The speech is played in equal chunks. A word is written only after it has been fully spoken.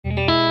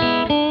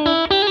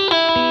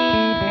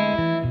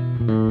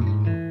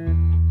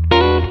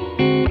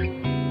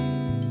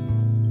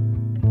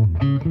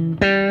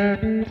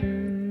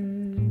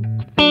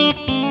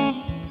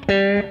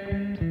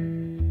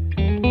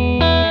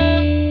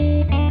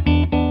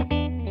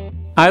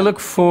I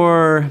look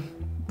for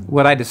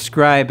what I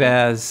describe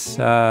as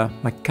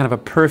like kind of a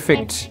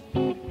perfect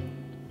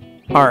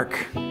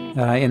arc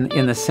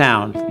in the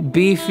sound.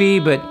 Beefy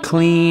but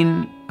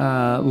clean,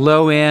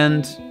 low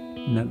end,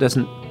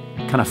 doesn't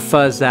kind of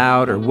fuzz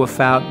out or woof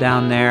out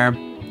down there.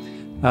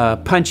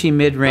 Punchy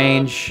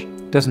mid-range,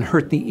 doesn't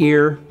hurt the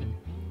ear.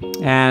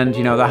 And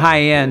the high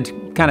end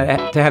kind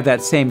of to have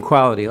that same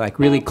quality, like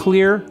really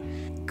clear,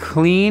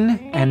 clean,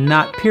 and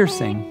not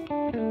piercing.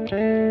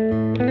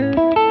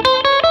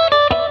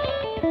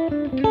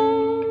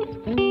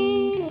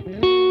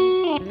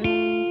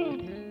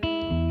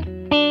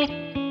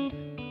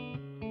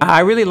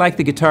 I really like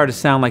the guitar to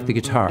sound like the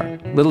guitar.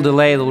 A little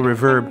delay, a little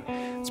reverb,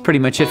 it's pretty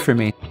much it for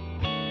me.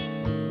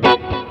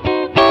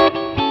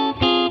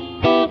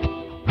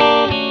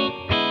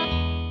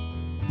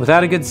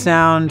 Without a good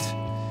sound,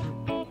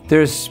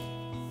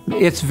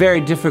 it's very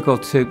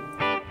difficult to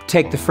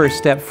take the first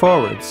step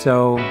forward.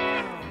 So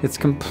it's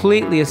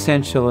completely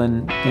essential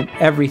in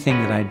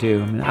everything that I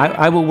do. I mean,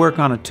 I will work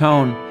on a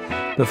tone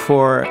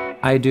before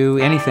I do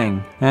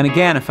anything. And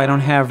again, if I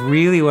don't have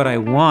really what I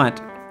want,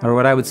 or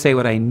what I would say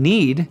what I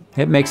need,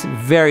 it makes it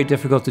very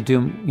difficult to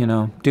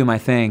do my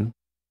thing.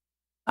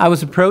 I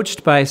was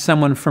approached by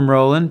someone from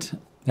Roland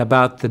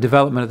about the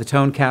development of the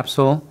tone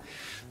capsule,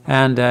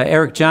 and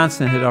Eric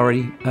Johnson had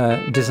already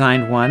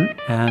designed one,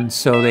 and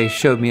so they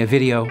showed me a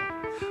video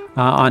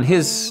on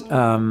his,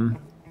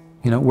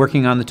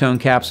 working on the tone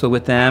capsule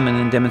with them and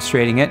then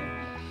demonstrating it.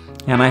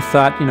 And I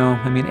thought,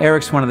 I mean,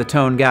 Eric's one of the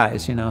tone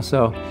guys,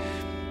 so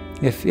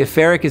if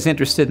Eric is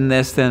interested in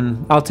this,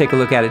 then I'll take a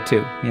look at it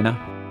too,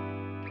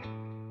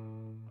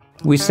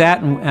 We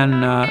sat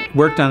and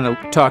worked on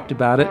it, talked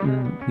about it,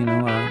 and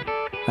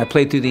I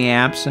played through the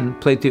amps and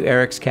played through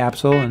Eric's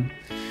capsule and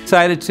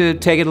decided to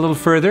take it a little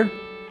further.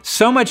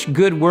 So much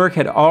good work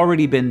had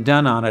already been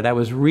done on it. I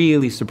was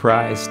really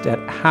surprised at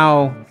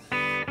how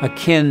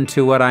akin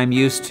to what I'm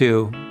used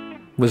to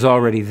was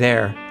already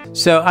there.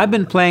 So I've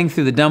been playing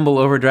through the Dumble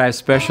Overdrive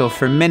Special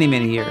for many,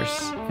 many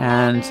years,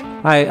 and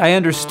I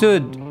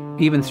understood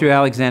even through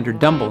Alexander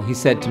Dumble. He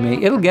said to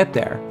me, it'll get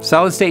there.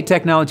 Solid state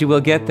technology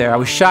will get there. I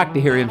was shocked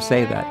to hear him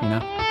say that,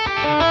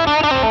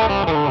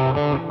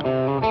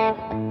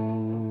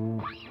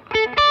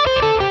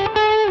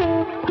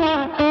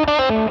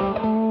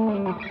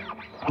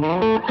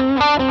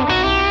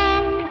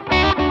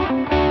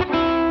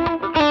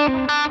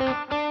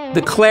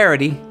 The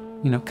clarity,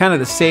 kind of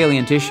the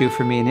salient issue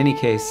for me in any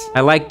case.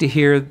 I like to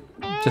hear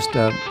just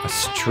a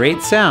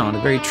straight sound, a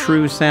very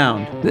true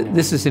sound.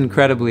 This is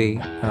incredibly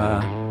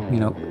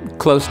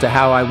close to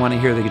how I want to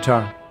hear the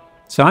guitar.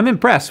 So I'm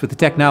impressed with the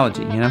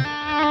technology,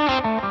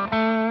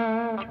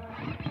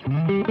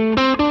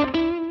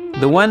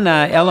 The one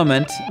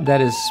element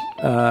that is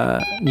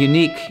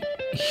unique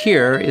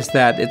here is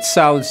that it's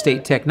solid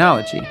state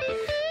technology.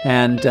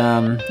 And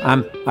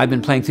I've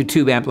been playing through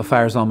tube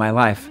amplifiers all my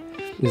life.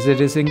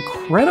 It is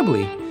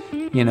incredibly,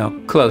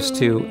 close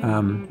to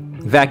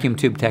vacuum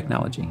tube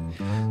technology.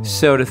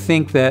 So to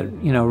think that,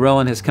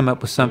 Roland has come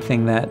up with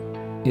something that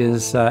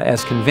is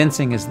as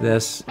convincing as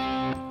this,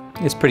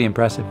 it's pretty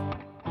impressive.